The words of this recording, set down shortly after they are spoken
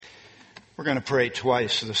We're going to pray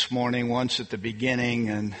twice this morning, once at the beginning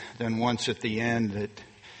and then once at the end. It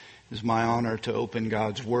is my honor to open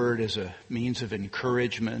God's Word as a means of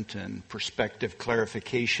encouragement and perspective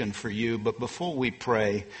clarification for you. But before we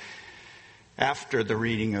pray, after the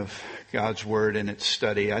reading of God's Word and its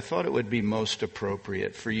study, I thought it would be most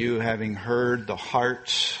appropriate for you, having heard the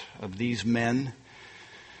hearts of these men,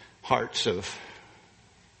 hearts of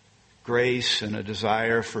grace and a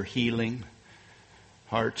desire for healing,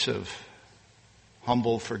 hearts of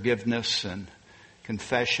humble forgiveness and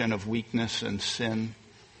confession of weakness and sin.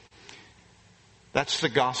 That's the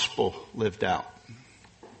gospel lived out.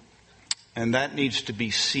 And that needs to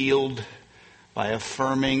be sealed by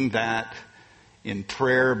affirming that in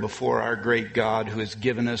prayer before our great God who has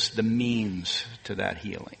given us the means to that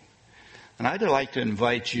healing. And I'd like to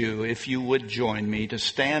invite you, if you would join me, to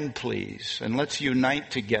stand please, and let's unite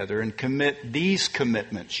together and commit these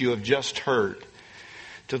commitments you have just heard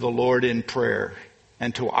to the Lord in prayer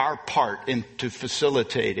and to our part into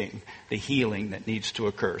facilitating the healing that needs to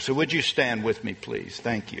occur. So would you stand with me, please?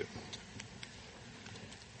 Thank you.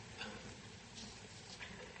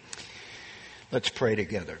 Let's pray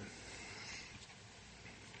together.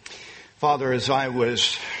 Father, as I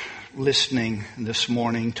was listening this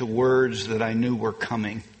morning to words that I knew were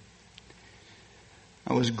coming,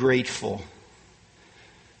 I was grateful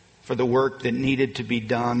for the work that needed to be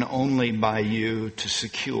done only by you to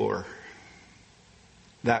secure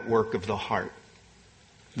that work of the heart,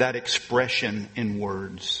 that expression in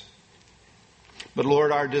words. But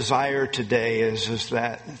Lord, our desire today is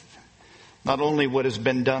that not only what has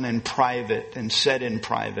been done in private and said in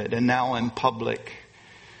private and now in public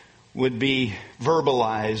would be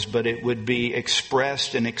verbalized, but it would be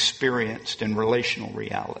expressed and experienced in relational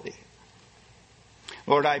reality.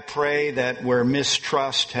 Lord, I pray that where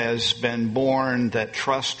mistrust has been born, that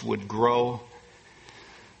trust would grow,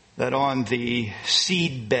 that on the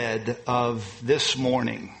seedbed of this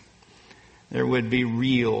morning, there would be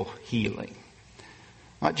real healing.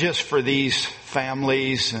 Not just for these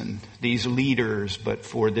families and these leaders, but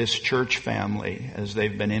for this church family as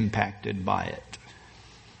they've been impacted by it.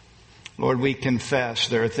 Lord, we confess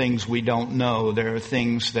there are things we don't know. There are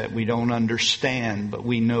things that we don't understand, but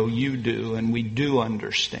we know you do, and we do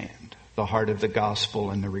understand the heart of the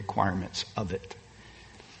gospel and the requirements of it.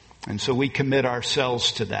 And so we commit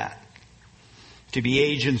ourselves to that, to be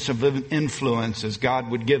agents of influence as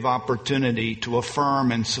God would give opportunity to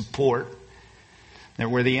affirm and support,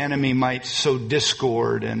 that where the enemy might sow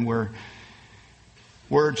discord and where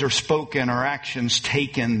words are spoken or actions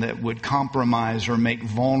taken that would compromise or make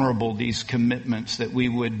vulnerable these commitments, that we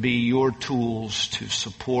would be your tools to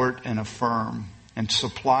support and affirm and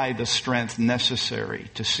supply the strength necessary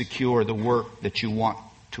to secure the work that you want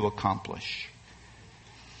to accomplish.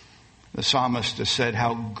 The psalmist has said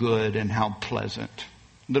how good and how pleasant,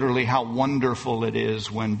 literally how wonderful it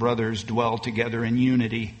is when brothers dwell together in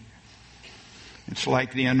unity. It's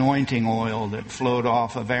like the anointing oil that flowed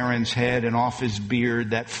off of Aaron's head and off his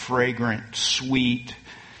beard, that fragrant, sweet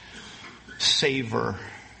savor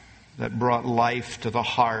that brought life to the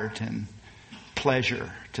heart and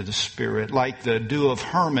pleasure to the spirit. Like the dew of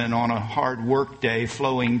Hermon on a hard work day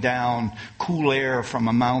flowing down, cool air from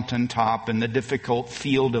a mountaintop in the difficult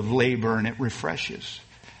field of labor, and it refreshes.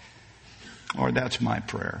 Lord, that's my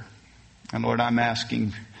prayer. And Lord, I'm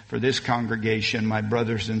asking for this congregation, my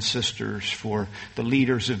brothers and sisters, for the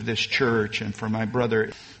leaders of this church, and for my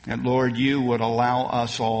brother. And Lord, you would allow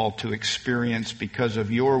us all to experience, because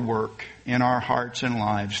of your work in our hearts and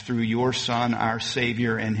lives, through your Son, our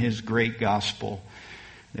Savior, and his great gospel,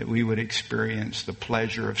 that we would experience the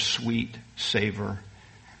pleasure of sweet savor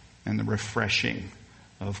and the refreshing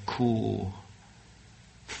of cool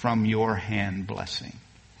from your hand blessing.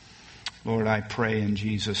 Lord, I pray in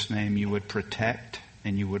Jesus' name you would protect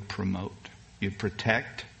and you would promote. You'd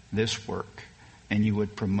protect this work and you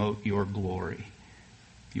would promote your glory.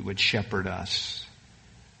 You would shepherd us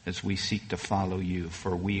as we seek to follow you,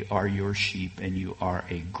 for we are your sheep and you are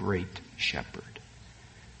a great shepherd.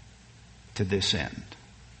 To this end,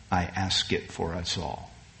 I ask it for us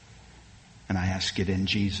all. And I ask it in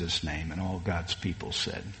Jesus' name. And all God's people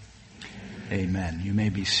said, Amen. You may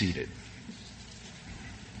be seated.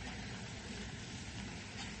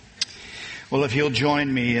 Well, if you'll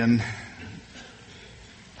join me in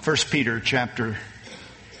 1 Peter chapter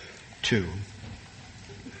 2.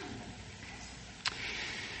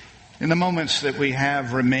 In the moments that we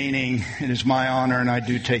have remaining, it is my honor, and I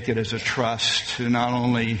do take it as a trust, to not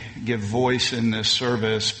only give voice in this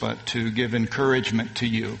service, but to give encouragement to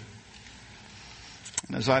you.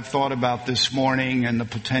 And as I've thought about this morning and the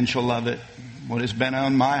potential of it, what has been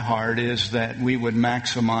on my heart is that we would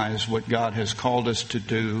maximize what God has called us to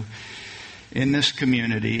do in this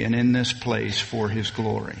community and in this place for His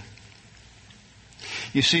glory.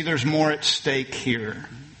 You see, there's more at stake here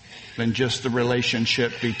than just the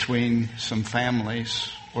relationship between some families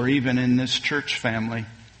or even in this church family.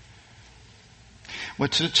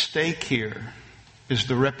 What's at stake here is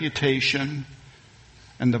the reputation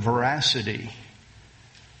and the veracity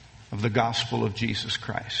of the gospel of Jesus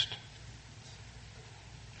Christ.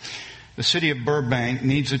 The city of Burbank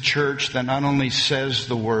needs a church that not only says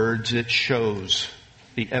the words, it shows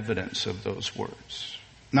the evidence of those words.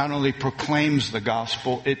 Not only proclaims the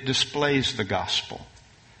gospel, it displays the gospel.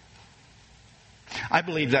 I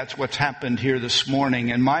believe that's what's happened here this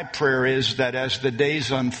morning, and my prayer is that as the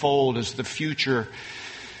days unfold, as the future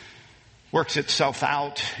works itself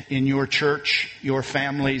out in your church, your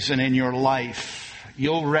families, and in your life,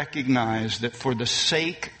 you'll recognize that for the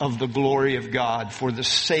sake of the glory of God, for the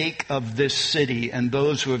sake of this city and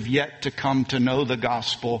those who have yet to come to know the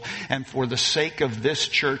gospel, and for the sake of this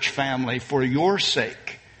church family, for your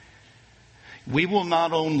sake, we will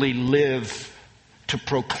not only live to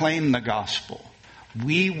proclaim the gospel,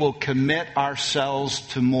 we will commit ourselves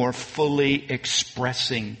to more fully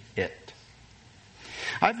expressing it.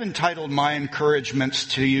 I've entitled my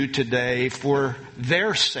encouragements to you today, for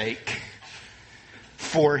their sake,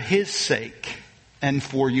 for His sake, and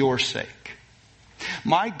for your sake.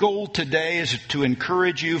 My goal today is to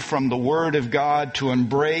encourage you from the Word of God to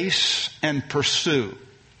embrace and pursue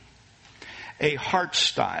a heart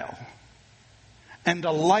style and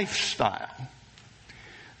a lifestyle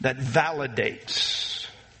that validates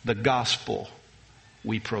the gospel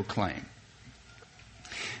we proclaim.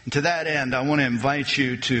 And to that end, I want to invite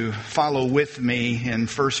you to follow with me in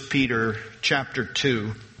 1 Peter chapter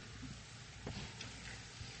 2.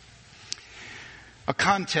 A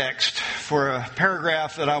context for a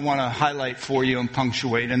paragraph that I want to highlight for you and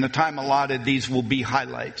punctuate. In the time allotted, these will be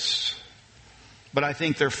highlights, but I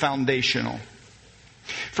think they're foundational.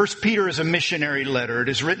 1 Peter is a missionary letter. It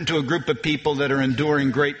is written to a group of people that are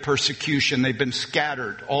enduring great persecution. They've been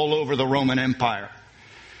scattered all over the Roman Empire.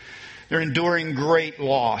 They're enduring great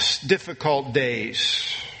loss, difficult days.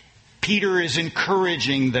 Peter is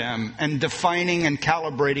encouraging them and defining and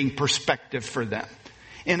calibrating perspective for them.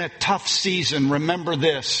 In a tough season, remember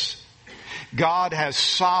this: God has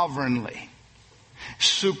sovereignly,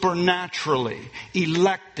 supernaturally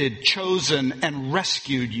elected, chosen, and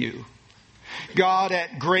rescued you. God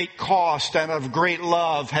at great cost and of great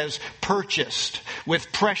love has purchased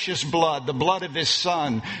with precious blood, the blood of His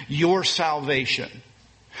Son, your salvation.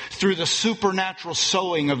 Through the supernatural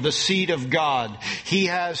sowing of the seed of God, He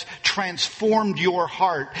has transformed your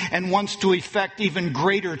heart and wants to effect even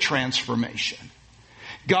greater transformation.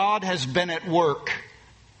 God has been at work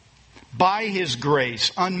by His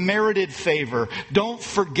grace, unmerited favor. Don't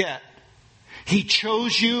forget, He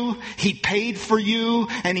chose you, He paid for you,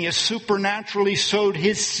 and He has supernaturally sowed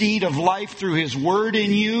His seed of life through His Word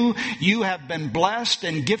in you. You have been blessed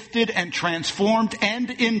and gifted and transformed and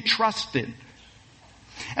entrusted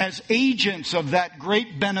as agents of that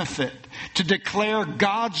great benefit to declare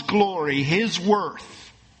God's glory, His worth,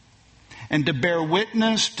 and to bear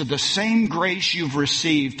witness to the same grace you've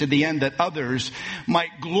received, to the end that others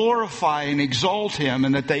might glorify and exalt Him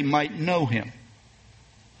and that they might know Him.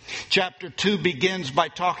 Chapter 2 begins by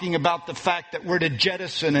talking about the fact that we're to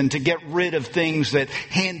jettison and to get rid of things that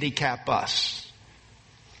handicap us.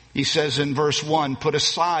 He says in verse 1, put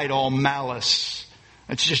aside all malice.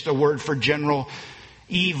 That's just a word for general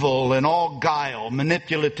evil and all guile,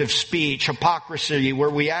 manipulative speech, hypocrisy, where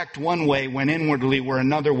we act one way when inwardly we're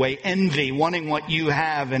another way, envy, wanting what you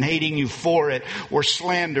have and hating you for it, or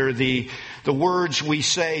slander, the words we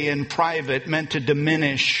say in private meant to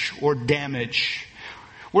diminish or damage.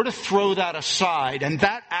 We're to throw that aside, and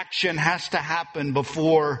that action has to happen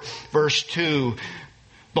before verse 2.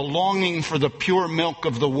 The longing for the pure milk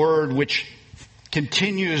of the Word, which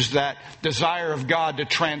continues that desire of God to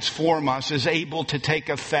transform us, is able to take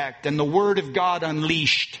effect. And the Word of God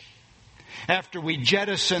unleashed, after we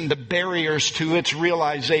jettison the barriers to its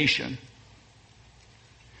realization,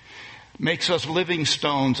 makes us living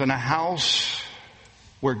stones in a house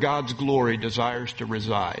where God's glory desires to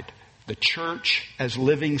reside. The church as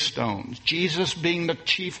living stones. Jesus being the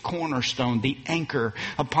chief cornerstone, the anchor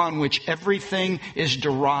upon which everything is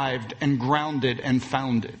derived and grounded and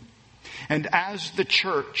founded. And as the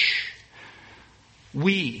church,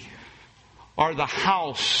 we are the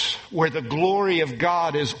house where the glory of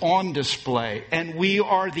God is on display. And we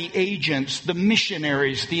are the agents, the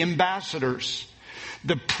missionaries, the ambassadors,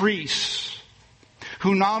 the priests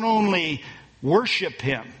who not only worship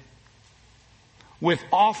Him, with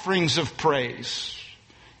offerings of praise,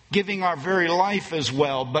 giving our very life as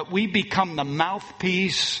well, but we become the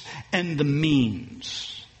mouthpiece and the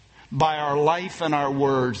means by our life and our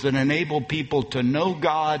words that enable people to know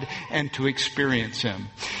God and to experience Him.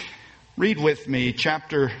 Read with me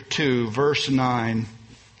chapter 2, verse 9.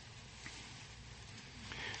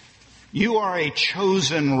 You are a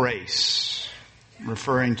chosen race,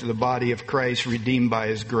 referring to the body of Christ redeemed by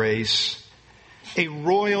His grace, a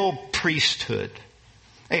royal priesthood,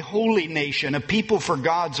 a holy nation, a people for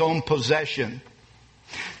God's own possession.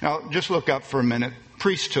 Now, just look up for a minute.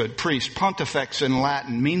 Priesthood, priest, pontifex in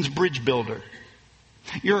Latin, means bridge builder.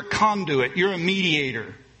 You're a conduit. You're a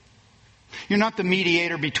mediator. You're not the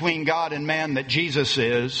mediator between God and man that Jesus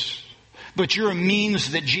is, but you're a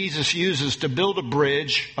means that Jesus uses to build a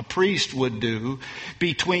bridge, a priest would do,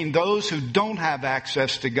 between those who don't have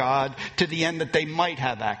access to God to the end that they might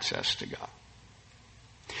have access to God.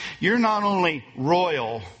 You're not only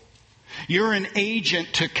royal, you're an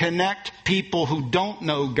agent to connect people who don't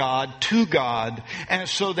know God to God, and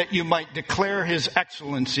so that you might declare His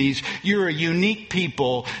excellencies. You're a unique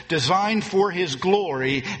people designed for His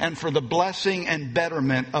glory and for the blessing and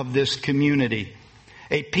betterment of this community.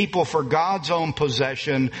 A people for God's own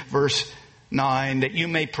possession, verse 9, that you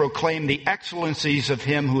may proclaim the excellencies of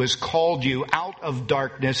Him who has called you out of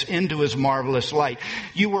darkness into His marvelous light.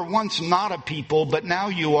 You were once not a people, but now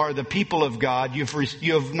you are the people of God. You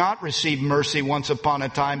have not received mercy once upon a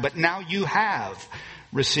time, but now you have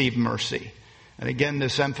received mercy. And again,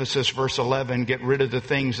 this emphasis, verse 11, get rid of the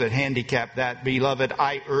things that handicap that. Beloved,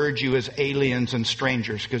 I urge you as aliens and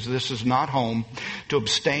strangers, because this is not home, to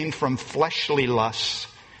abstain from fleshly lusts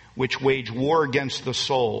which wage war against the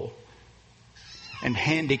soul and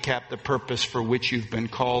handicap the purpose for which you've been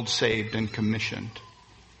called, saved, and commissioned.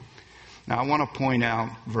 Now I want to point out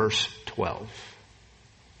verse 12.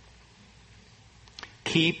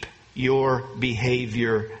 Keep your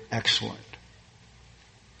behavior excellent.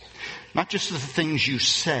 Not just the things you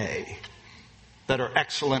say that are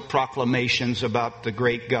excellent proclamations about the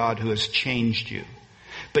great God who has changed you,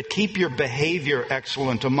 but keep your behavior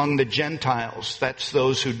excellent among the Gentiles. That's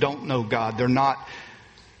those who don't know God. They're not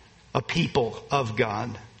a people of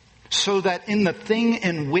God, so that in the thing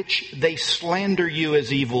in which they slander you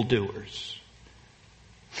as evildoers,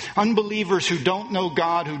 unbelievers who don't know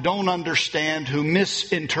God, who don't understand, who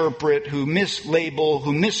misinterpret, who mislabel,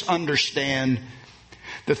 who misunderstand,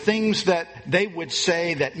 the things that they would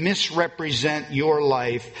say that misrepresent your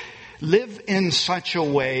life, live in such a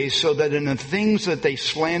way so that in the things that they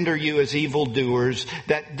slander you as evildoers,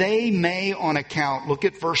 that they may on account, look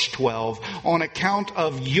at verse 12, on account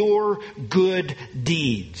of your good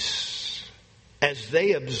deeds, as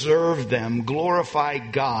they observe them, glorify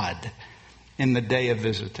God in the day of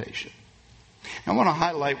visitation. I want to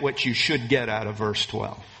highlight what you should get out of verse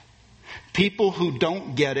 12. People who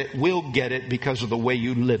don't get it will get it because of the way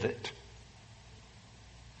you live it.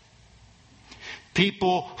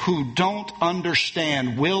 People who don't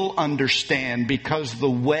understand will understand because the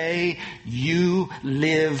way you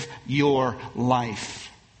live your life.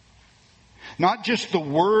 Not just the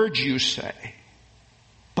words you say,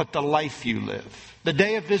 but the life you live. The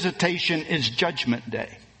day of visitation is Judgment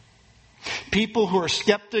Day. People who are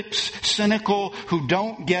skeptics, cynical, who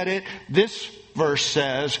don't get it, this verse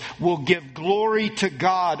says, will give glory to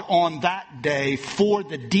God on that day for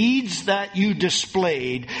the deeds that you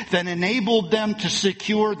displayed that enabled them to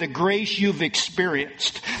secure the grace you've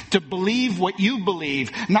experienced, to believe what you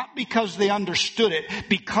believe, not because they understood it,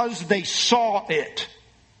 because they saw it.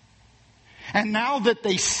 And now that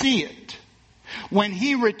they see it, when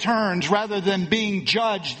He returns, rather than being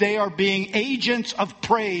judged, they are being agents of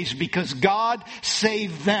praise because God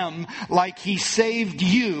saved them like He saved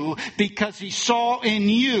you, because He saw in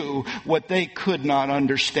you what they could not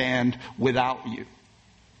understand without you.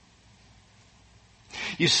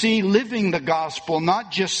 You see, living the gospel,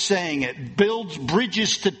 not just saying it, builds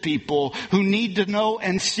bridges to people who need to know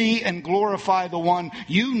and see and glorify the one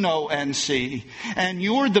you know and see. And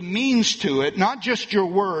you're the means to it, not just your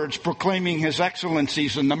words proclaiming His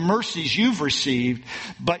excellencies and the mercies you've received,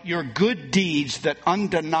 but your good deeds that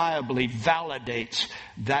undeniably validates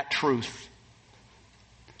that truth.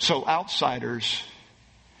 So outsiders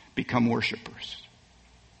become worshipers.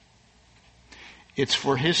 It's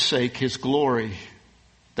for His sake, His glory,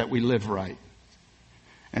 that we live right.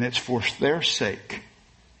 And it's for their sake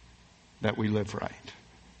that we live right.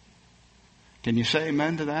 Can you say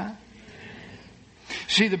amen to that? Amen.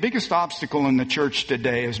 See, the biggest obstacle in the church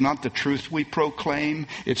today is not the truth we proclaim,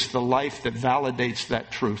 it's the life that validates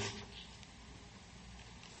that truth.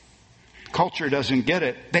 Culture doesn't get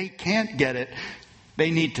it. They can't get it. They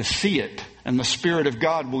need to see it And the Spirit of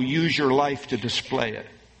God will use your life to display it.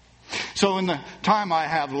 So in the time I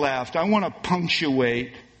have left, I want to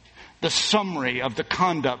punctuate the summary of the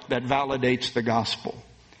conduct that validates the gospel.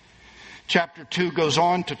 Chapter 2 goes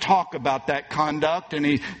on to talk about that conduct, and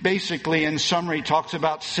he basically, in summary, talks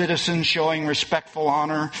about citizens showing respectful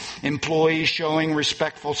honor, employees showing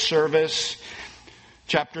respectful service.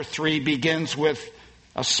 Chapter 3 begins with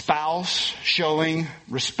a spouse showing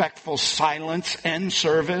respectful silence and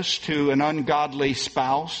service to an ungodly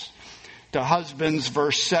spouse. To husbands,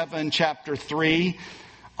 verse 7, chapter 3,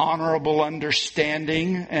 honorable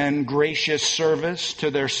understanding and gracious service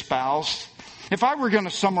to their spouse. If I were going to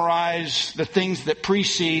summarize the things that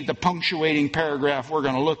precede the punctuating paragraph we're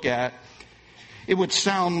going to look at, it would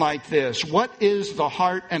sound like this. What is the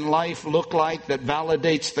heart and life look like that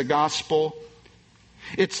validates the gospel?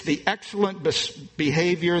 It's the excellent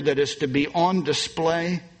behavior that is to be on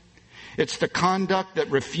display. It's the conduct that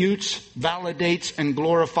refutes, validates, and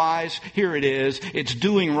glorifies. Here it is. It's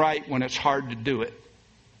doing right when it's hard to do it.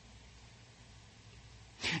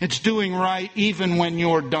 It's doing right even when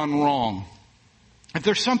you're done wrong. If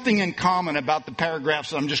there's something in common about the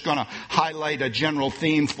paragraphs that I'm just going to highlight a general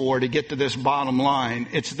theme for to get to this bottom line,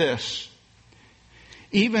 it's this.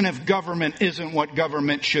 Even if government isn't what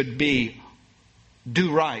government should be,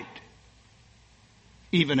 do right,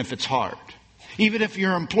 even if it's hard. Even if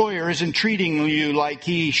your employer isn't treating you like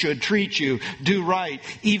he should treat you, do right,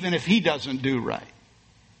 even if he doesn't do right.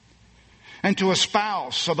 And to a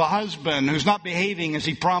spouse of a husband who's not behaving as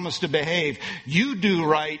he promised to behave, you do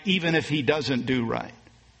right even if he doesn't do right.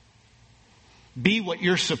 Be what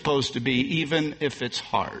you're supposed to be, even if it's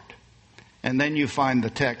hard. And then you find the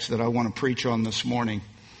text that I want to preach on this morning.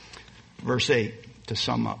 Verse 8, to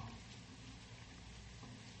sum up.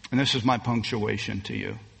 And this is my punctuation to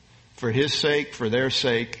you. For his sake, for their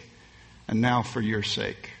sake, and now for your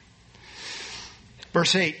sake.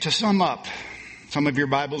 Verse 8, to sum up. Some of your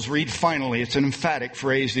Bibles read finally. It's an emphatic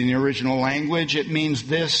phrase in the original language. It means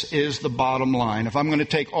this is the bottom line. If I'm going to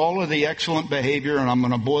take all of the excellent behavior and I'm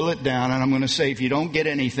going to boil it down and I'm going to say, if you don't get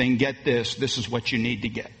anything, get this. This is what you need to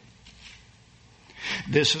get.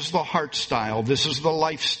 This is the heart style. This is the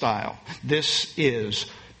lifestyle. This is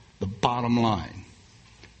the bottom line.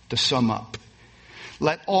 To sum up.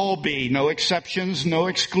 Let all be, no exceptions, no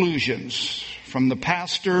exclusions. From the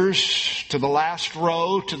pastors to the last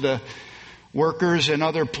row to the workers in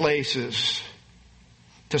other places.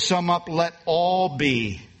 To sum up, let all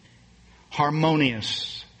be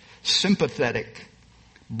harmonious, sympathetic,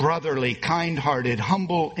 brotherly, kind-hearted,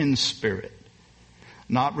 humble in spirit,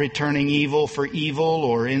 not returning evil for evil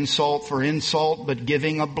or insult for insult, but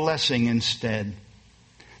giving a blessing instead.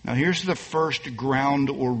 Now here's the first ground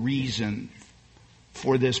or reason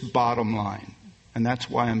for this bottom line, and that's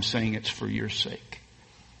why I'm saying it's for your sake,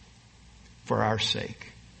 for our sake.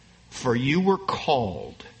 For you were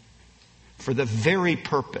called for the very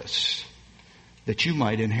purpose that you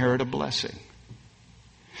might inherit a blessing.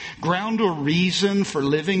 Ground or reason for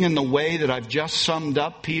living in the way that I've just summed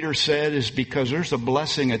up, Peter said, is because there's a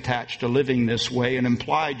blessing attached to living this way, and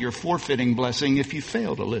implied you're forfeiting blessing if you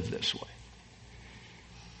fail to live this way.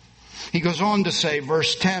 He goes on to say,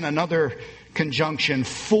 verse 10, another conjunction,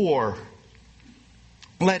 for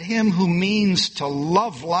let him who means to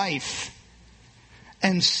love life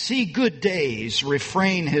and see good days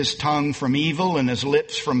refrain his tongue from evil and his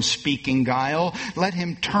lips from speaking guile. Let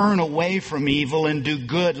him turn away from evil and do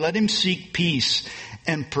good. Let him seek peace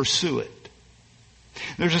and pursue it.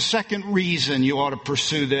 There's a second reason you ought to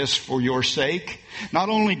pursue this for your sake. Not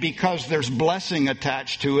only because there's blessing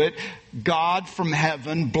attached to it, God from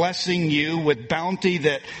heaven blessing you with bounty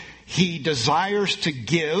that He desires to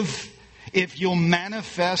give if you'll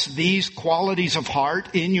manifest these qualities of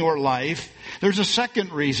heart in your life. There's a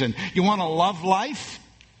second reason. You want to love life?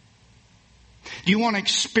 Do you want to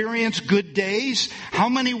experience good days? How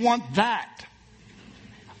many want that?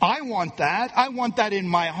 I want that. I want that in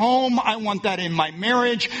my home. I want that in my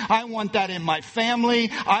marriage. I want that in my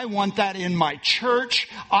family. I want that in my church.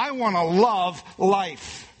 I want to love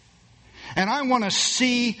life. And I want to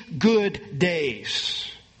see good days.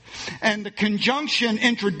 And the conjunction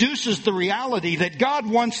introduces the reality that God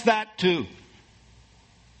wants that too.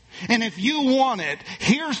 And if you want it,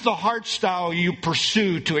 here's the heart style you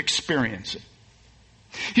pursue to experience it.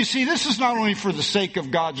 You see, this is not only for the sake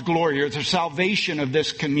of God's glory or the salvation of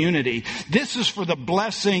this community. This is for the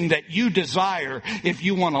blessing that you desire if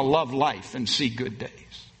you want to love life and see good days.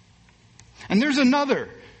 And there's another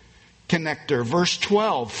connector, verse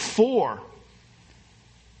 12, for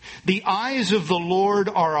the eyes of the Lord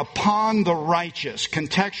are upon the righteous.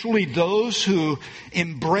 Contextually, those who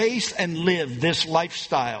embrace and live this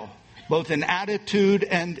lifestyle both in attitude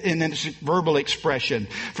and in its verbal expression.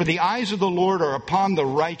 For the eyes of the Lord are upon the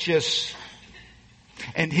righteous,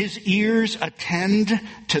 and His ears attend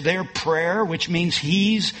to their prayer, which means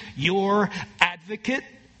He's your advocate.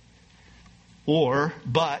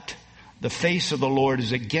 But the face of the Lord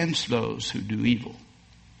is against those who do evil.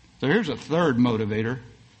 So here's a third motivator.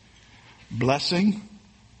 Blessing,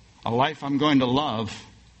 a life I'm going to love.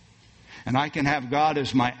 And I can have God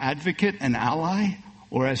as my advocate and ally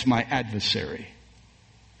or as my adversary.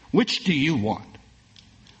 Which do you want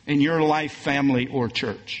in your life, family, or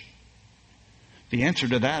church? The answer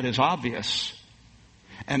to that is obvious.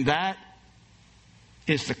 And that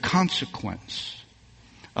is the consequence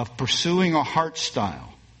of pursuing a heart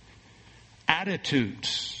style,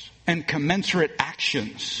 attitudes, and commensurate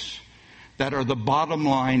actions that are the bottom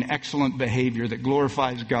line excellent behavior that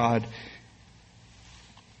glorifies God,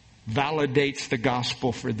 validates the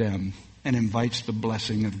gospel for them, and invites the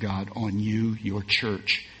blessing of God on you, your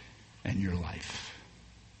church, and your life.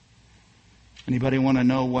 Anybody want to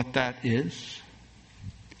know what that is?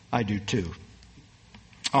 I do too.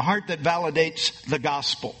 A heart that validates the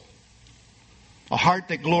gospel. A heart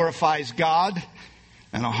that glorifies God,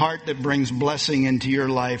 and a heart that brings blessing into your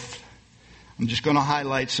life. I'm just going to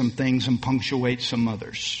highlight some things and punctuate some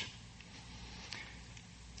others.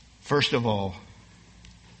 First of all,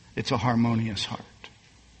 it's a harmonious heart.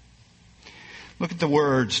 Look at the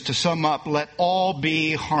words. To sum up, let all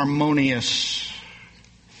be harmonious.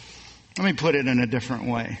 Let me put it in a different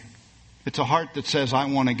way. It's a heart that says, I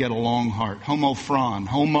want to get along heart. Homo phron.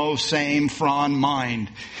 Homo, same, phron, mind.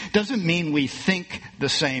 Doesn't mean we think the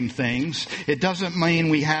same things. It doesn't mean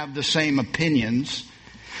we have the same opinions.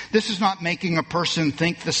 This is not making a person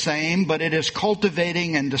think the same, but it is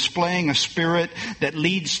cultivating and displaying a spirit that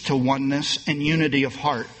leads to oneness and unity of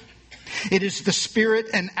heart. It is the spirit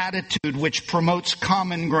and attitude which promotes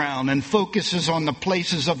common ground and focuses on the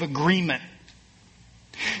places of agreement.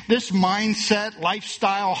 This mindset,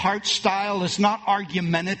 lifestyle, heart style is not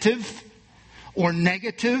argumentative or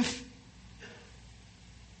negative.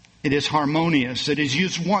 It is harmonious. It is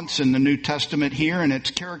used once in the New Testament here, and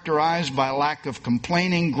it's characterized by a lack of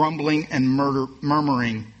complaining, grumbling, and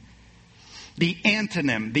murmuring. The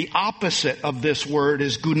antonym, the opposite of this word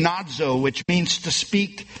is gunazo, which means to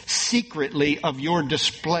speak secretly of your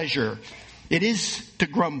displeasure. It is to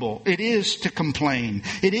grumble. It is to complain.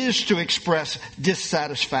 It is to express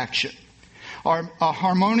dissatisfaction. A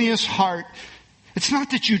harmonious heart, it's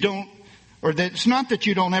not that you don't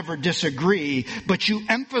ever disagree, but you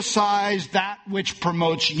emphasize that which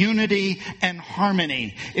promotes unity and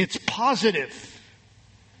harmony. It's positive.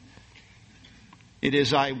 It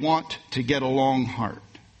is I want to get along heart.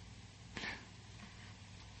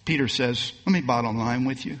 Peter says, let me bottom line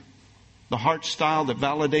with you. The heart style that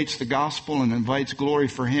validates the gospel and invites glory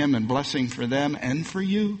for Him and blessing for them and for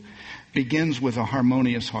you begins with a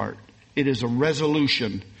harmonious heart. It is a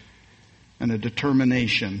resolution and a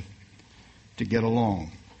determination to get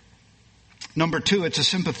along. Number two, it's a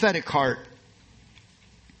sympathetic heart.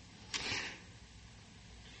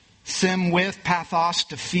 Sim with, pathos,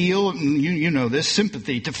 to feel, you know this,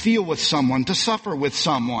 sympathy, to feel with someone, to suffer with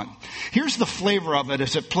someone. Here's the flavor of it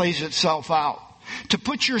as it plays itself out. To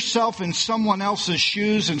put yourself in someone else's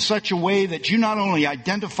shoes in such a way that you not only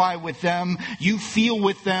identify with them, you feel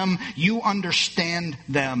with them, you understand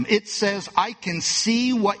them. It says, I can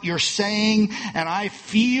see what you're saying and I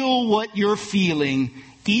feel what you're feeling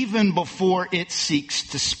even before it seeks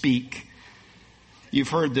to speak. You've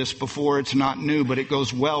heard this before. It's not new, but it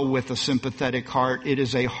goes well with a sympathetic heart. It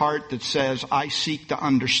is a heart that says, I seek to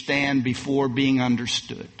understand before being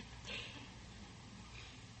understood.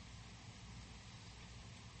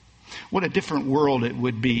 What a different world it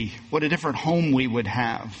would be. What a different home we would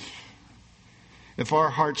have if our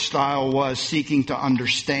heart style was seeking to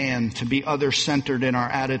understand, to be other-centered in our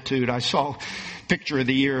attitude. I saw a picture of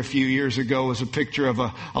the year a few years ago. It was a picture of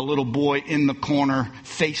a little boy in the corner,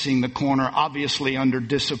 facing the corner, obviously under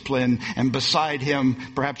discipline. And beside him,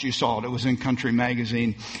 perhaps you saw it, it was in Country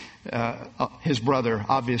Magazine, his brother,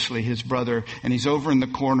 and he's over in the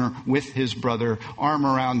corner with his brother, arm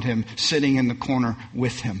around him, sitting in the corner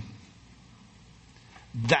with him.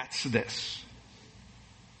 That's this.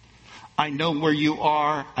 I know where you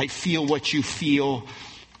are. I feel what you feel.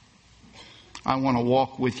 I want to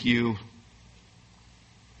walk with you.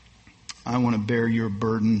 I want to bear your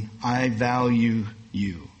burden. I value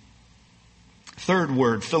you. Third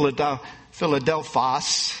word,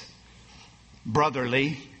 Philadelphos,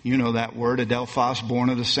 brotherly. You know that word, adelphos, born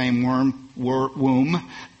of the same womb.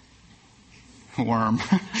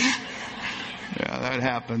 Yeah, that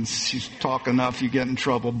happens. You talk enough, you get in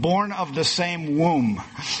trouble. Born of the same womb.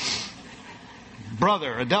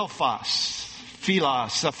 brother, adelphos,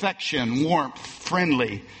 philos, affection, warmth,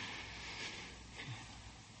 friendly.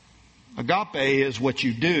 Agape is what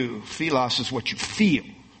you do. Philos is what you feel.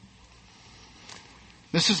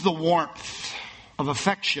 This is the warmth of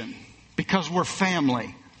affection because we're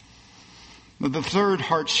family. The third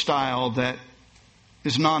heart style that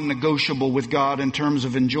is non-negotiable with God in terms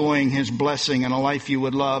of enjoying His blessing and a life you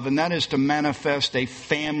would love, and that is to manifest a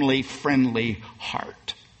family-friendly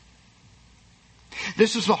heart.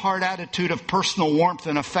 This is the heart attitude of personal warmth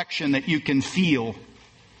and affection that you can feel.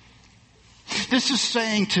 This is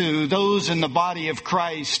saying to those in the body of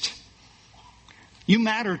Christ, you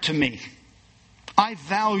matter to me. I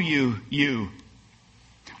value you.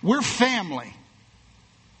 We're family.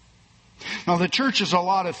 Now, the church is a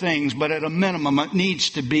lot of things, but at a minimum, it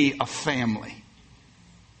needs to be a family.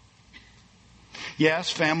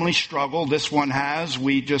 Yes, family struggle. This one has.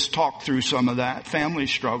 We just talked through some of that. Family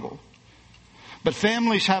struggle. But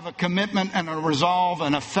families have a commitment and a resolve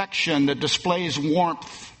and affection that displays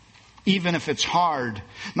warmth, even if it's hard.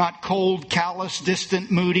 Not cold, callous, distant,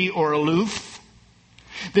 moody, or aloof.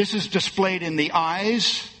 This is displayed in the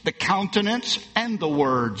eyes, the countenance, and the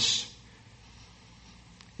words.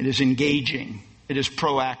 It is engaging. It is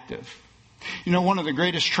proactive. You know, one of the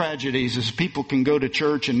greatest tragedies is people can go to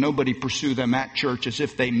church and nobody pursue them at church as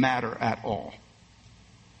if they matter at all.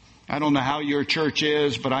 I don't know how your church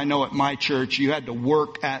is, but I know at my church you had to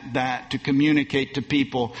work at that to communicate to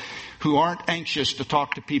people who aren't anxious to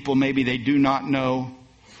talk to people maybe they do not know,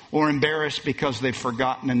 or embarrassed because they've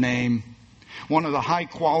forgotten a name. One of the high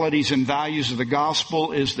qualities and values of the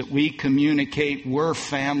gospel is that we communicate, we're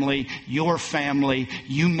family, you're family,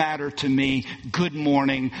 you matter to me, good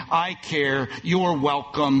morning, I care, you're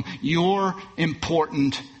welcome, you're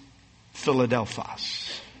important.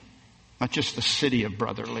 Philadelphos. Not just a city of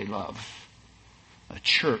brotherly love. A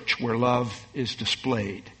church where love is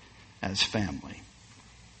displayed as family.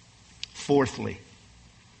 Fourthly,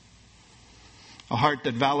 a heart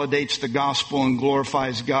that validates the gospel and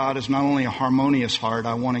glorifies God is not only a harmonious heart,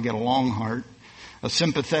 I want to get along heart, a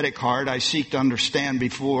sympathetic heart, I seek to understand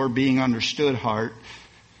before being understood heart,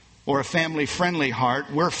 or a family-friendly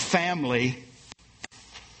heart. We're family,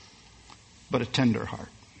 but a tender heart.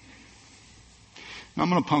 Now, I'm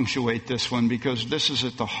going to punctuate this one because this is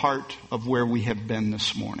at the heart of where we have been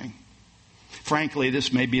this morning. Frankly,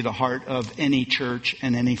 this may be the heart of any church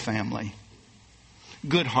and any family.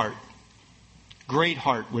 Good heart. Great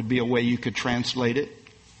heart would be a way you could translate it.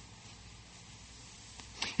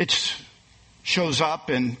 It shows up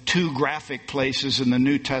in two graphic places in the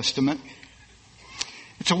New Testament.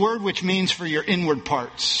 It's a word which means for your inward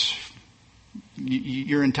parts,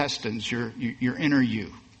 your intestines, your inner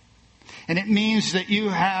you. And it means that you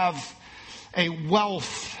have a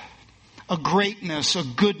wealth, a greatness, a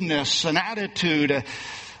goodness, an attitude,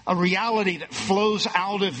 a reality that flows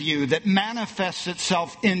out of you, that manifests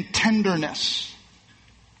itself in tenderness.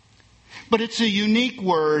 But it's a unique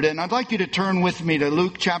word, and I'd like you to turn with me to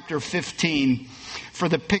Luke chapter 15 for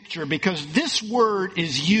the picture, because this word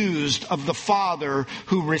is used of the father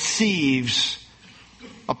who receives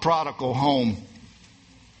a prodigal home.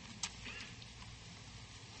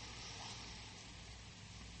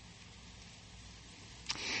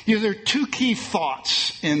 You know, there are two key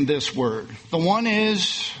thoughts in this word. The one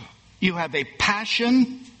is you have a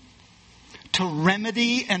passion to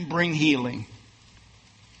remedy and bring healing.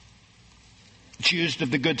 It's used of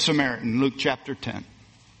the Good Samaritan, Luke chapter 10.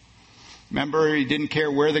 Remember, he didn't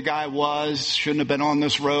care where the guy was, shouldn't have been on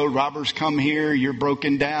this road. Robbers come here, you're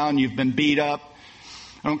broken down, you've been beat up.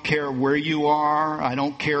 I don't care where you are. I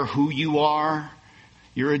don't care who you are.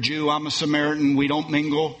 You're a Jew, I'm a Samaritan, we don't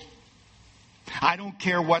mingle. I don't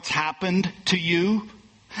care what's happened to you.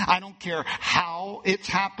 I don't care how it's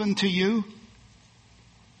happened to you.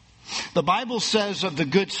 The Bible says of the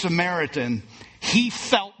Good Samaritan, he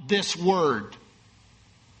felt this word.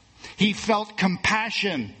 He felt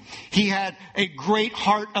compassion. He had a great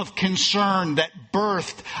heart of concern that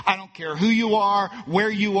birthed, I don't care who you are,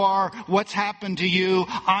 where you are, what's happened to you,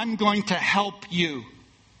 I'm going to help you.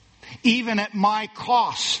 Even at my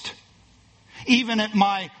cost. Even at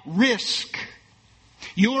my risk.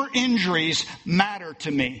 Your injuries matter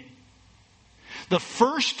to me. The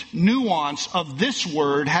first nuance of this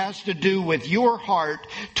word has to do with your heart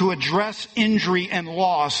to address injury and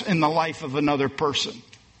loss in the life of another person.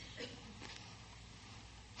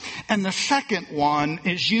 And the second one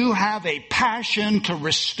is you have a passion to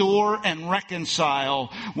restore and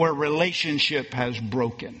reconcile where relationship has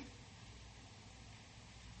broken.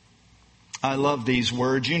 I love these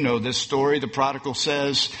words. You know this story. The prodigal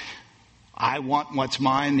says, I want what's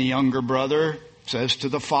mine. The younger brother says to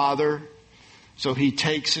the father, So he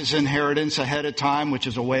takes his inheritance ahead of time, which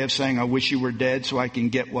is a way of saying, I wish you were dead so I can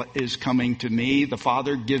get what is coming to me. The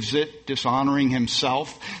father gives it, dishonoring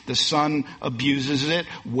himself. The son abuses it,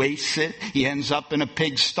 wastes it. He ends up in a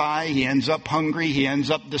pigsty. He ends up hungry. He ends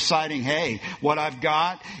up deciding, hey, what I've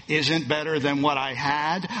got isn't better than what I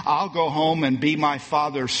had. I'll go home and be my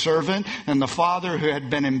father's servant. And the father, who had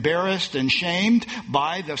been embarrassed and shamed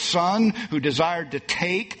by the son who desired to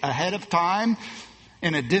take ahead of time,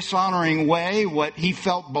 in a dishonoring way, what he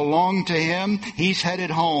felt belonged to him, he's headed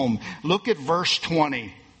home. Look at verse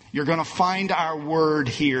 20. You're going to find our word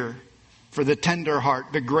here for the tender heart,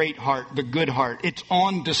 the great heart, the good heart. It's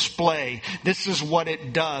on display. This is what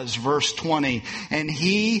it does. Verse 20. And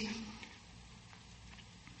he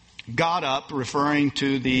got up, referring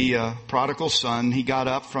to the prodigal son, he got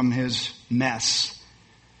up from his mess,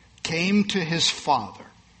 came to his father.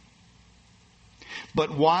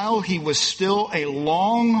 But while he was still a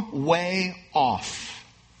long way off,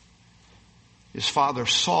 his father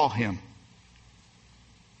saw him.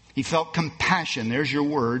 He felt compassion. There's your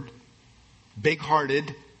word.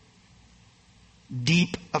 Big-hearted,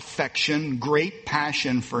 deep affection, great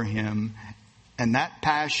passion for him. And that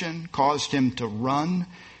passion caused him to run,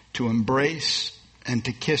 to embrace, and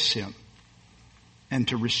to kiss him, and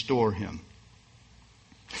to restore him.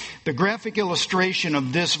 The graphic illustration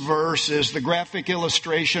of this verse is the graphic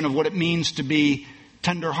illustration of what it means to be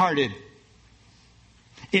tender-hearted.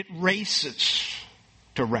 It races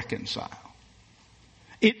to reconcile.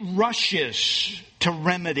 It rushes to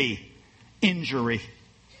remedy injury.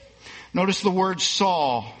 Notice the word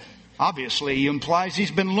saw. Obviously, he implies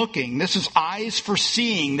he's been looking. This is eyes for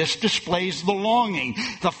seeing. This displays the longing.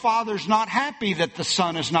 The father's not happy that the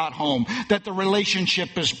son is not home, that the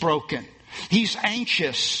relationship is broken. He's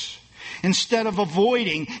anxious. Instead of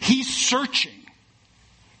avoiding, he's searching.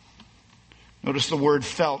 Notice the word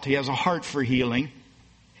felt. He has a heart for healing.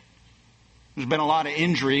 There's been a lot of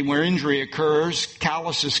injury. Where injury occurs,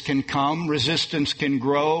 calluses can come, resistance can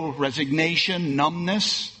grow, resignation,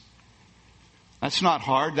 numbness. That's not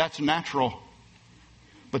hard. That's natural.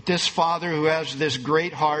 But this father who has this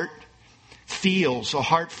great heart feels a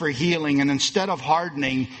heart for healing. And instead of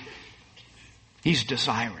hardening, he's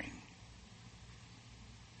desiring.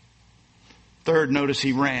 Third, notice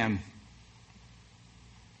he ran.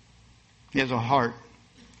 He has a heart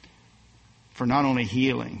for not only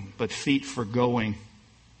healing, but feet for going.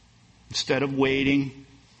 Instead of waiting,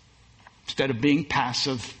 instead of being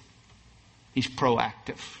passive, he's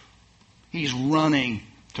proactive. He's running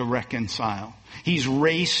to reconcile. He's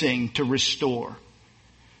racing to restore.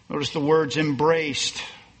 Notice the words embraced.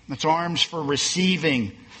 That's arms for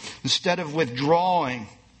receiving. Instead of withdrawing,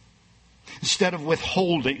 instead of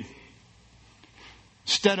withholding,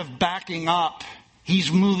 instead of backing up,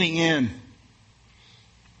 he's moving in.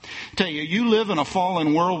 I tell you, you live in a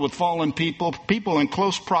fallen world with fallen people in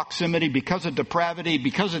close proximity because of depravity,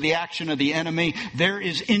 because of the action of the enemy. There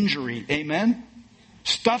is injury. Amen?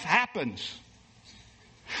 Stuff happens.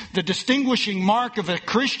 The distinguishing mark of a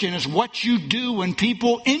Christian is what you do when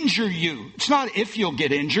people injure you. It's not if you'll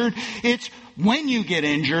get injured. It's when you get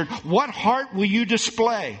injured, what heart will you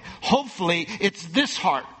display? Hopefully, it's this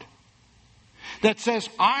heart that says,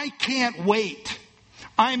 I can't wait.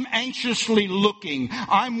 I'm anxiously looking.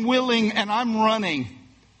 I'm willing and I'm running.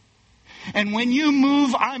 And when you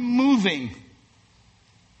move, I'm moving.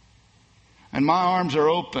 And my arms are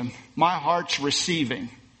open. My heart's receiving.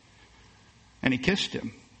 And he kissed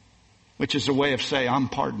him, which is a way of saying, I'm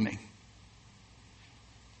pardoning.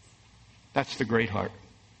 That's the great heart.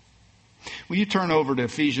 Will you turn over to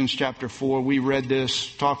Ephesians chapter 4? We read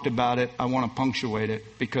this, talked about it. I want to punctuate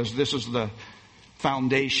it because this is the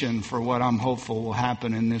foundation for what I'm hopeful will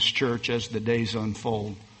happen in this church as the days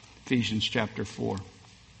unfold. Ephesians chapter 4.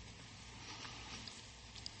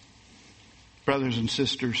 Brothers and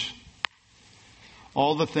sisters,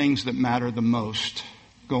 all the things that matter the most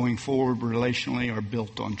going forward relationally are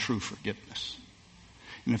built on true forgiveness.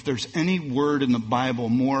 And if there's any word in the Bible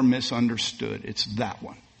more misunderstood, it's that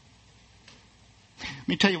one. Let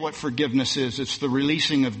me tell you what forgiveness is. It's the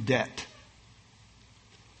releasing of debt.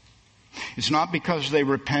 It's not because they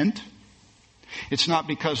repent. It's not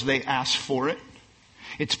because they ask for it.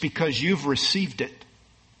 It's because you've received it.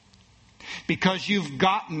 Because you've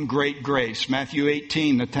gotten great grace. Matthew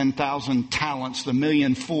 18, the 10,000 talents, the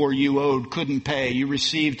 1,000,004 you owed, couldn't pay. You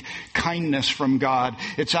received kindness from God.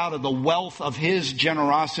 It's out of the wealth of His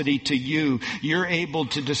generosity to you. You're able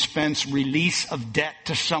to dispense release of debt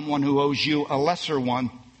to someone who owes you a lesser one.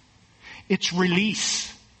 It's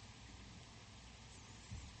release.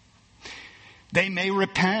 They may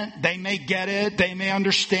repent. They may get it. They may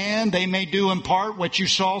understand. They may do in part what you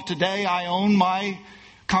saw today. I own my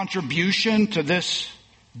contribution to this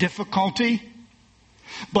difficulty.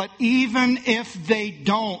 But even if they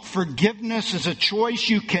don't, forgiveness is a choice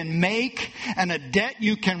you can make and a debt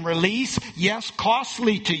you can release. Yes,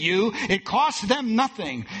 costly to you. It costs them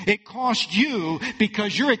nothing. It costs you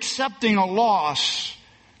because you're accepting a loss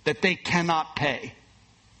that they cannot pay.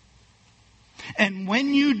 And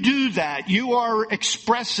when you do that, you are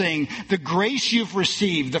expressing the grace you've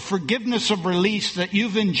received, the forgiveness of release that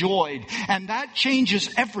you've enjoyed, and that changes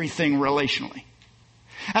everything relationally.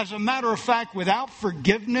 As a matter of fact, without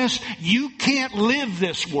forgiveness, you can't live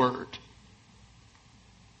this word.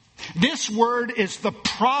 This word is the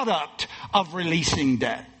product of releasing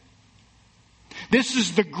debt. This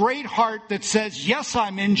is the great heart that says, yes,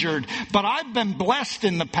 I'm injured, but I've been blessed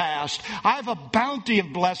in the past. I have a bounty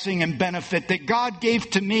of blessing and benefit that God gave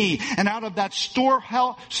to me. And out of that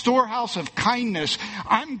storehouse of kindness,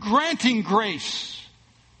 I'm granting grace.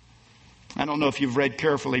 I don't know if you've read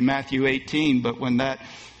carefully Matthew 18, but when that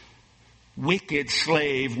wicked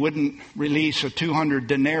slave wouldn't release a 200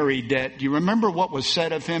 denarii debt, do you remember what was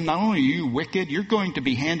said of him? Not only are you wicked, you're going to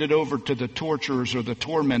be handed over to the torturers or the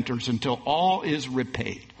tormentors until all is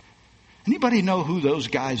repaid. Anybody know who those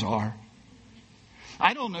guys are?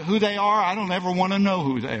 I don't know who they are. I don't ever want to know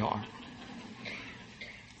who they are.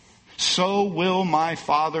 So will my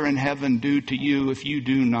Father in heaven do to you if you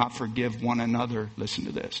do not forgive one another. Listen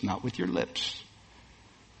to this. Not with your lips,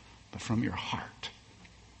 but from your heart.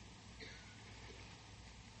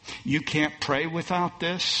 You can't pray without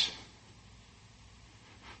this.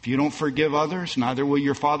 If you don't forgive others, neither will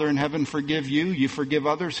your Father in heaven forgive you. You forgive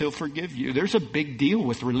others, He'll forgive you. There's a big deal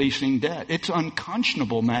with releasing debt. It's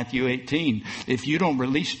unconscionable, Matthew 18, if you don't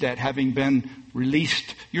release debt having been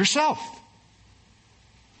released yourself.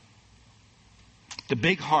 The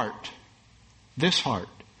big heart, this heart.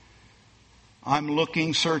 I'm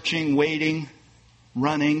looking, searching, waiting,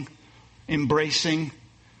 running, embracing,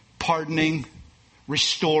 pardoning,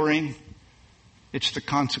 restoring. It's the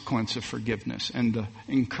consequence of forgiveness. And the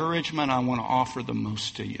encouragement I want to offer the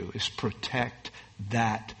most to you is protect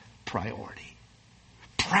that priority.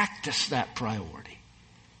 Practice that priority.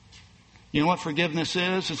 You know what forgiveness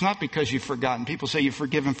is? It's not because you've forgotten. People say you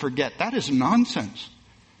forgive and forget. That is nonsense.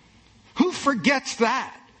 Who forgets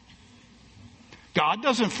that? God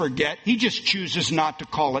doesn't forget. He just chooses not to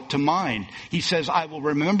call it to mind. He says, I will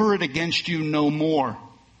remember it against you no more.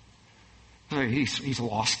 He's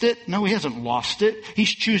lost it? No, he hasn't lost it. He's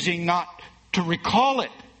choosing not to recall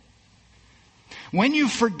it. When you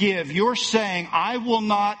forgive, you're saying, I will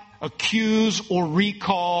not accuse or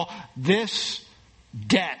recall this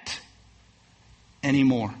debt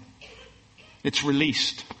anymore. It's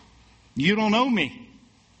released. You don't owe me.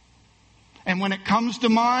 And when it comes to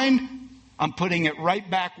mind, I'm putting it right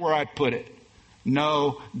back where I put it.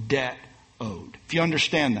 No debt owed. If you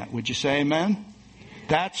understand that, would you say amen?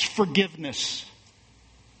 That's forgiveness.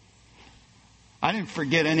 I didn't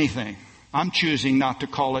forget anything. I'm choosing not to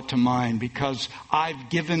call it to mind because I've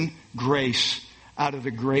given grace out of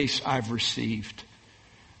the grace I've received.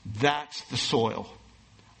 That's the soil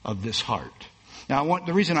of this heart. Now,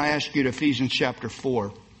 the reason I asked you to Ephesians chapter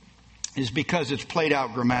 4 is because it's played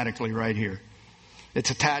out grammatically right here.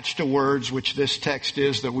 It's attached to words, which this text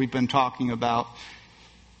is that we've been talking about.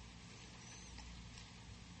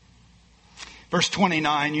 Verse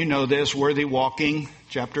 29, you know this, worthy walking,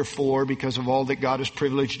 chapter 4, because of all that God has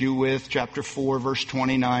privileged you with. Chapter 4, verse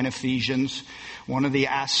 29, Ephesians. One of the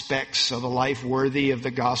aspects of a life worthy of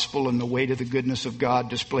the gospel and the weight of the goodness of God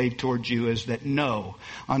displayed towards you is that no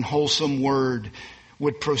unwholesome word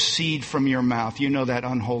would proceed from your mouth. You know that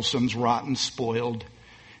unwholesome's rotten, spoiled.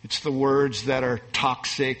 It's the words that are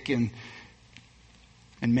toxic and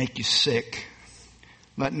make you sick.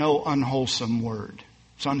 Let no unwholesome word,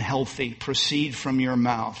 it's unhealthy, proceed from your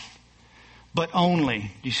mouth. But only,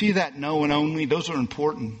 do you see that no and only? Those are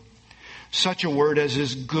important. Such a word as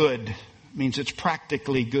is good means it's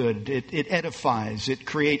practically good. It edifies. It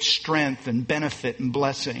creates strength and benefit and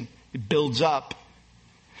blessing. It builds up.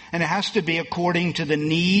 And it has to be according to the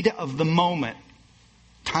need of the moment.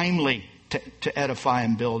 Timely to edify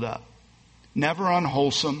and build up. Never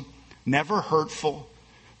unwholesome. Never hurtful.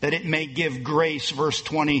 That it may give grace, verse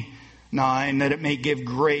 29, that it may give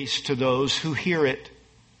grace to those who hear it.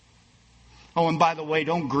 Oh, and by the way,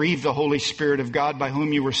 don't grieve the Holy Spirit of God by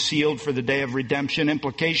whom you were sealed for the day of redemption.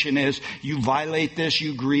 Implication is you violate this,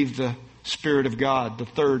 you grieve the Spirit of God, the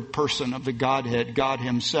third person of the Godhead, God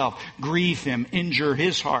Himself. Grieve Him, injure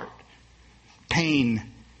His heart, pain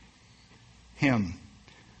Him.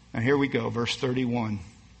 Now here we go, verse 31.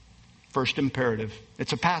 First imperative.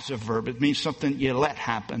 It's a passive verb. It means something you let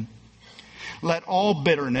happen. Let all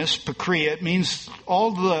bitterness, pakria, it means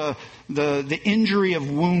all the injury of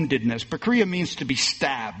woundedness. Pakria means to be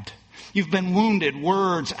stabbed. You've been wounded,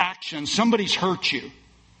 words, actions, somebody's hurt you.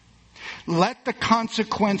 Let the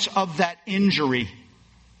consequence of that injury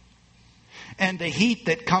and the heat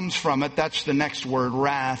that comes from it, that's the next word,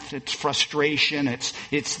 wrath. It's frustration.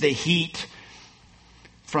 It's the heat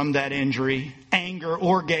from that injury. Anger,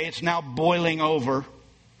 orge, it's now boiling over.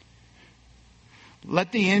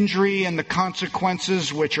 Let the injury and the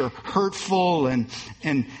consequences which are hurtful and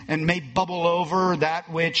may bubble over, that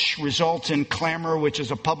which results in clamor, which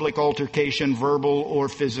is a public altercation, verbal or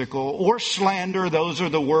physical, or slander. Those are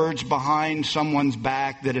the words behind someone's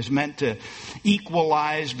back that is meant to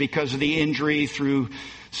equalize because of the injury through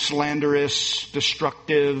slanderous,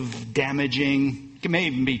 destructive, damaging. It may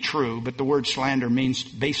even be true, but the word slander means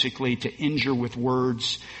basically to injure with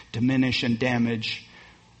words, diminish and damage.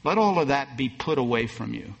 Let all of that be put away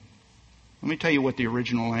from you. Let me tell you what the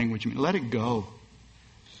original language means. Let it go.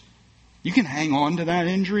 You can hang on to that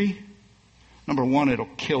injury. Number one, it'll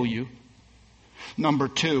kill you. Number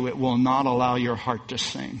two, it will not allow your heart to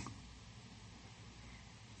sing.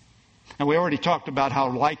 And we already talked about how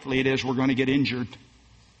likely it is we're going to get injured.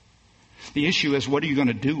 The issue is, what are you going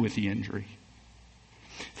to do with the injury?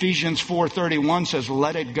 Ephesians 4:31 says,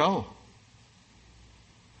 let it go.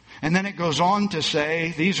 And then it goes on to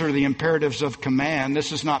say, these are the imperatives of command.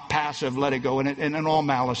 This is not passive, let it go. And all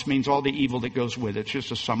malice means all the evil that goes with it. It's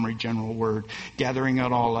just a summary general word. Gathering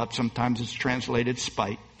it all up. Sometimes it's translated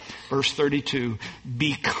spite. Verse 32,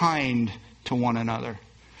 be kind to one another.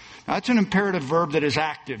 Now, that's an imperative verb that is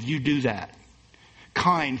active. You do that.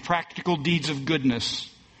 Kind, practical deeds of goodness.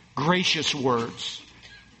 Gracious words.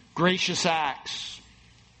 Gracious acts.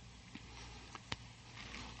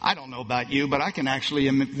 I don't know about you, but I can actually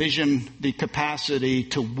envision the capacity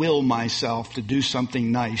to will myself to do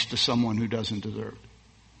something nice to someone who doesn't deserve it.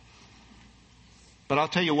 But I'll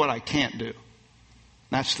tell you what I can't do.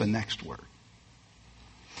 That's the next word.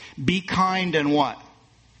 Be kind and what?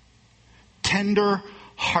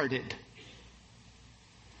 Tender-hearted.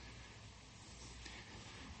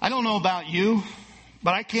 I don't know about you,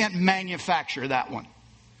 but I can't manufacture that one.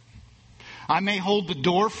 I may hold the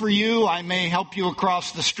door for you. I may help you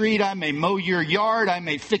across the street. I may mow your yard. I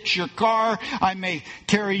may fix your car. I may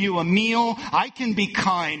carry you a meal. I can be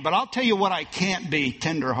kind, but I'll tell you what I can't be,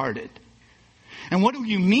 tender-hearted. And what do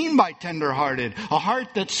you mean by tender-hearted? A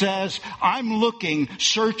heart that says, I'm looking,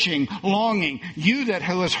 searching, longing, you that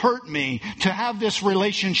has hurt me, to have this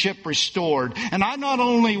relationship restored. And I not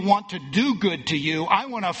only want to do good to you, I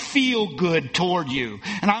want to feel good toward you.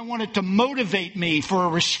 And I want it to motivate me for a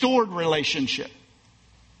restored relationship.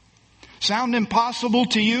 Sound impossible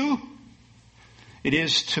to you? It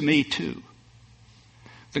is to me too.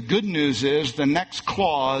 The good news is the next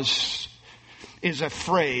clause is a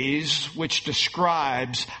phrase which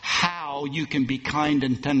describes how you can be kind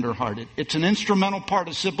and tenderhearted. It's an instrumental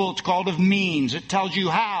participle. It's called of means. It tells you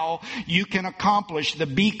how you can accomplish the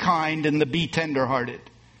be kind and the be tenderhearted.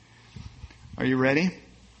 Are you ready?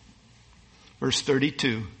 Verse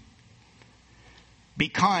 32. Be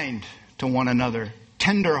kind to one another,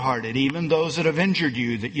 tenderhearted, even those that have injured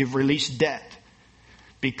you, that you've released debt.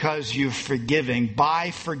 Because you're forgiving,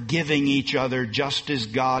 by forgiving each other, just as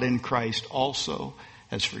God in Christ also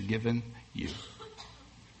has forgiven you.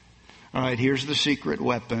 All right, here's the secret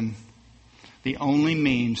weapon. The only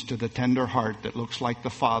means to the tender heart that looks like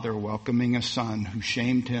the Father welcoming a son who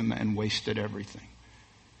shamed him and wasted everything.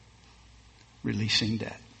 Releasing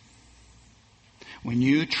debt. When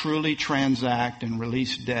you truly transact and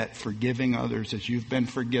release debt, forgiving others as you've been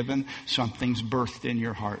forgiven, something's birthed in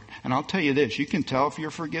your heart. And I'll tell you this, you can tell if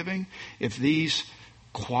you're forgiving if these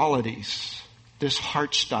qualities, this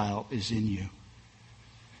heart style is in you.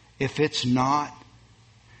 If it's not,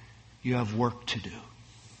 you have work to do.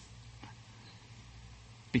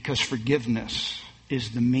 Because forgiveness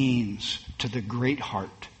is the means to the great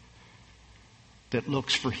heart that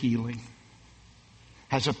looks for healing.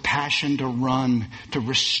 Has a passion to run, to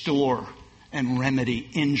restore and remedy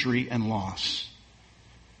injury and loss.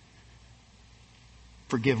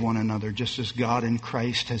 Forgive one another just as God in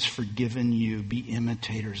Christ has forgiven you. Be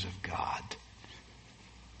imitators of God.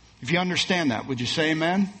 If you understand that, would you say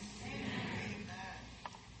amen? Amen.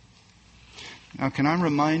 Now, can I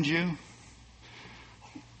remind you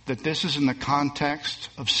that this is in the context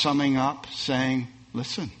of summing up, saying,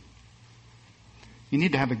 listen, you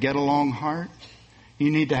need to have a get-along heart. You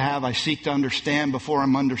need to have, I seek to understand before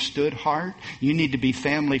I'm understood heart. You need to be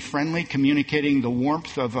family friendly, communicating the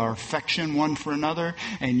warmth of our affection one for another.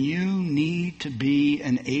 And you need to be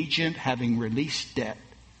an agent having released debt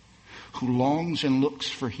who longs and looks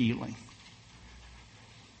for healing.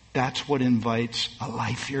 That's what invites a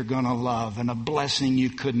life you're going to love and a blessing you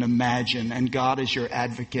couldn't imagine. And God is your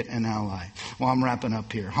advocate and ally. Well, I'm wrapping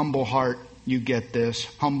up here. Humble heart, you get this.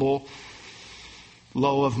 Humble,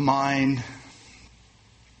 low of mind,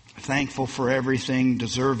 thankful for everything,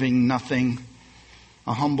 deserving nothing.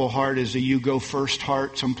 A humble heart is a you go first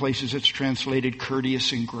heart. Some places it's translated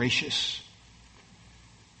courteous and gracious.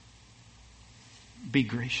 Be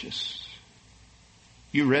gracious.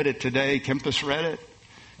 You read it today. Kempis read it.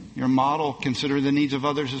 Your model, consider the needs of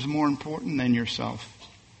others as more important than yourself.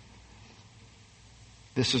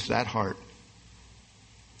 This is that heart.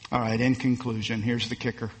 All right, in conclusion, here's the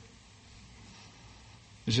kicker.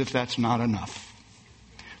 As if that's not enough.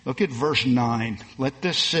 Look at verse 9. Let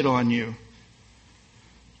this sit on you.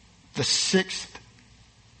 The sixth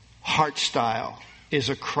heart style is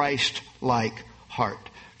a Christ-like heart.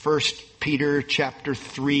 1 Peter chapter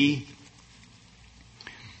 3.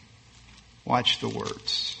 Watch the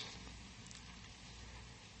words.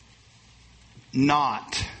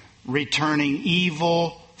 Not returning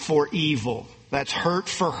evil for evil. That's hurt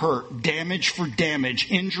for hurt, damage for damage,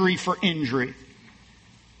 injury for injury.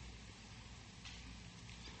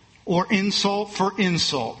 Or insult for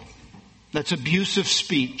insult. That's abusive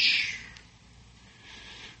speech.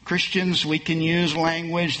 Christians, we can use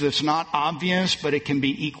language that's not obvious, but it can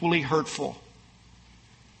be equally hurtful.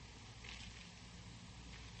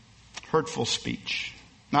 Hurtful speech.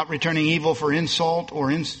 Not returning evil for insult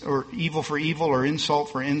or evil for evil or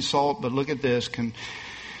insult for insult. But look at this.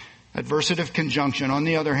 Adversative conjunction. On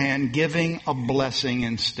the other hand, giving a blessing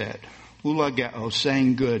instead. Ulageo,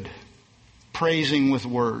 saying good. Praising with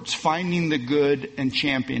words. Finding the good and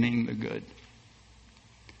championing the good.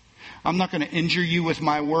 I'm not going to injure you with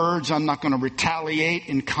my words. I'm not going to retaliate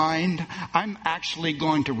in kind. I'm actually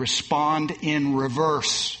going to respond in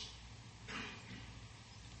reverse.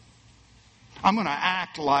 I'm going to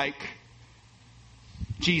act like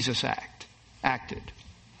Jesus acted.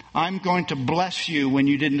 I'm going to bless you when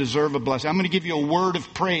you didn't deserve a blessing. I'm going to give you a word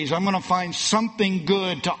of praise. I'm going to find something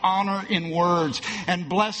good to honor in words and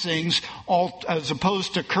blessings, as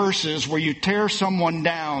opposed to curses where you tear someone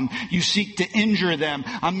down. You seek to injure them.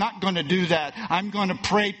 I'm not going to do that. I'm going to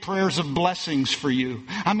pray prayers of blessings for you.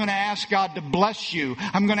 I'm going to ask God to bless you.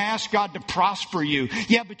 I'm going to ask God to prosper you.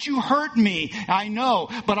 Yeah, but you hurt me. I know.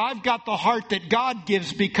 But I've got the heart that God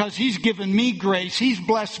gives because He's given me grace. He's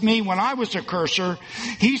blessed me when I was a curser.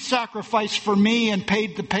 He sacrificed for me and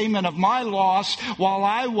paid the payment of my loss while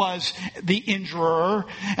I was the injurer.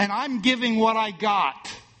 And I'm giving what I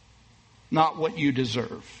got, not what you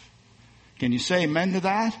deserve. Can you say amen to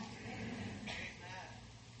that?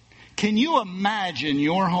 Can you imagine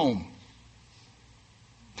your home?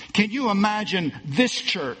 Can you imagine this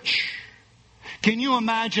church? Can you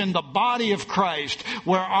imagine the body of Christ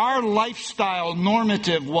where our lifestyle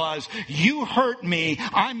normative was, you hurt me,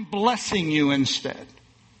 I'm blessing you instead?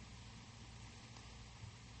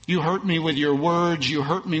 You hurt me with your words. You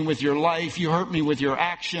hurt me with your life. You hurt me with your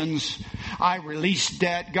actions. I release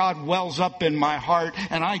debt. God wells up in my heart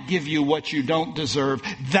and I give you what you don't deserve.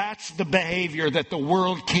 That's the behavior that the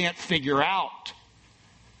world can't figure out.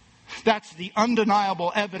 That's the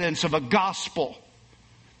undeniable evidence of a gospel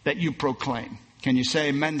that you proclaim. Can you say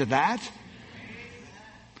amen to that?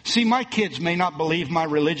 See, my kids may not believe my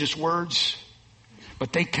religious words,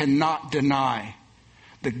 but they cannot deny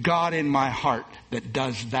the God in my heart that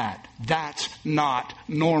does that. That's not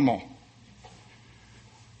normal.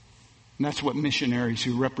 And that's what missionaries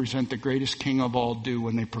who represent the greatest King of all do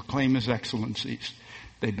when they proclaim His excellencies.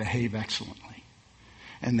 They behave excellently.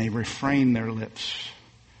 And they refrain their lips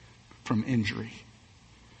from injury.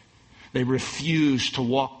 They refuse to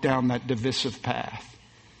walk down that divisive path.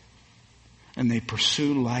 And they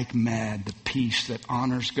pursue like mad the peace that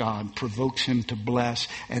honors God, provokes Him to bless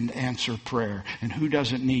and answer prayer. And who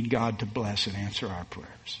doesn't need God to bless and answer our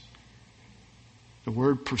prayers? The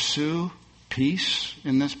word pursue, peace,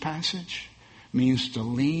 in this passage means to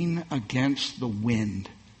lean against the wind,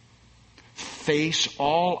 face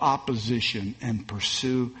all opposition, and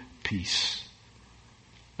pursue peace.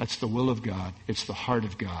 That's the will of God. It's the heart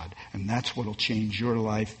of God. And that's what will change your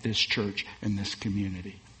life, this church, and this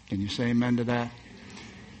community. Can you say amen to that?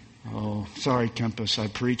 Oh, sorry, Kempis. I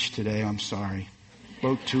preached today. I'm sorry.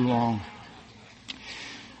 Spoke too long.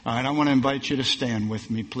 All right, I want to invite you to stand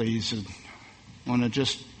with me, please. I want to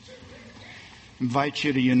just invite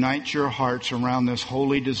you to unite your hearts around this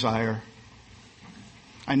holy desire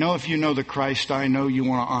I know if you know the Christ, I know you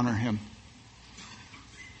want to honor Him.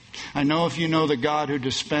 I know if you know the God who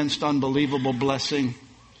dispensed unbelievable blessing,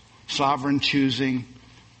 sovereign choosing,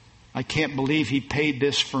 I can't believe He paid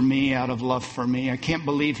this for me out of love for me. I can't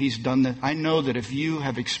believe He's done that. I know that if you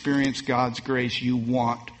have experienced God's grace, you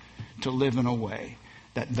want to live in a way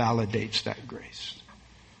that validates that grace.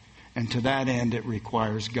 And to that end, it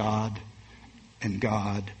requires God and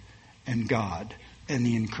God and God and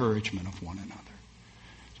the encouragement of one another.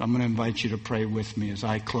 So I'm going to invite you to pray with me as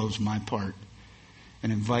I close my part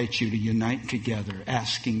and invite you to unite together,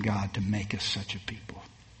 asking God to make us such a people.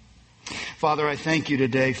 Father, I thank you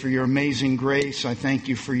today for your amazing grace. I thank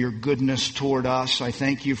you for your goodness toward us. I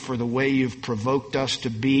thank you for the way you've provoked us to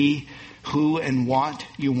be who and what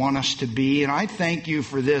you want us to be. And I thank you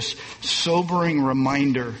for this sobering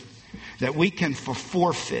reminder that we can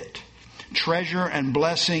forfeit treasure and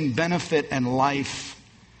blessing, benefit and life.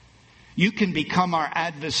 You can become our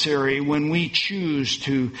adversary when we choose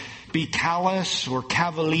to be callous or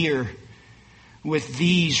cavalier with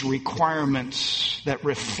these requirements that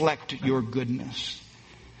reflect your goodness.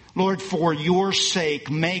 Lord, for your sake,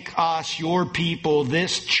 make us, your people,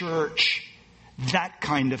 this church, that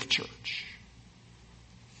kind of church.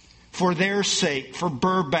 For their sake, for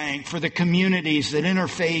Burbank, for the communities that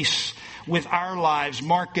interface with our lives,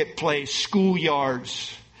 marketplace,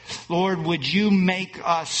 schoolyards. Lord, would you make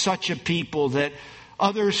us such a people that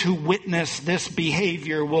others who witness this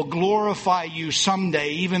behavior will glorify you someday,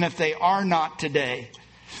 even if they are not today,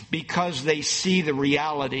 because they see the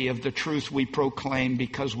reality of the truth we proclaim,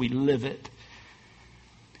 because we live it.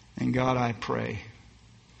 And God, I pray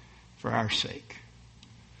for our sake,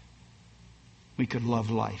 we could love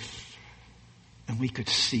life and we could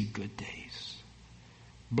see good days.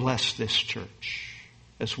 Bless this church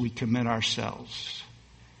as we commit ourselves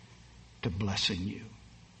to blessing you.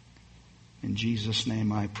 In Jesus'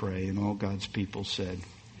 name I pray, and all God's people said,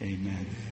 amen.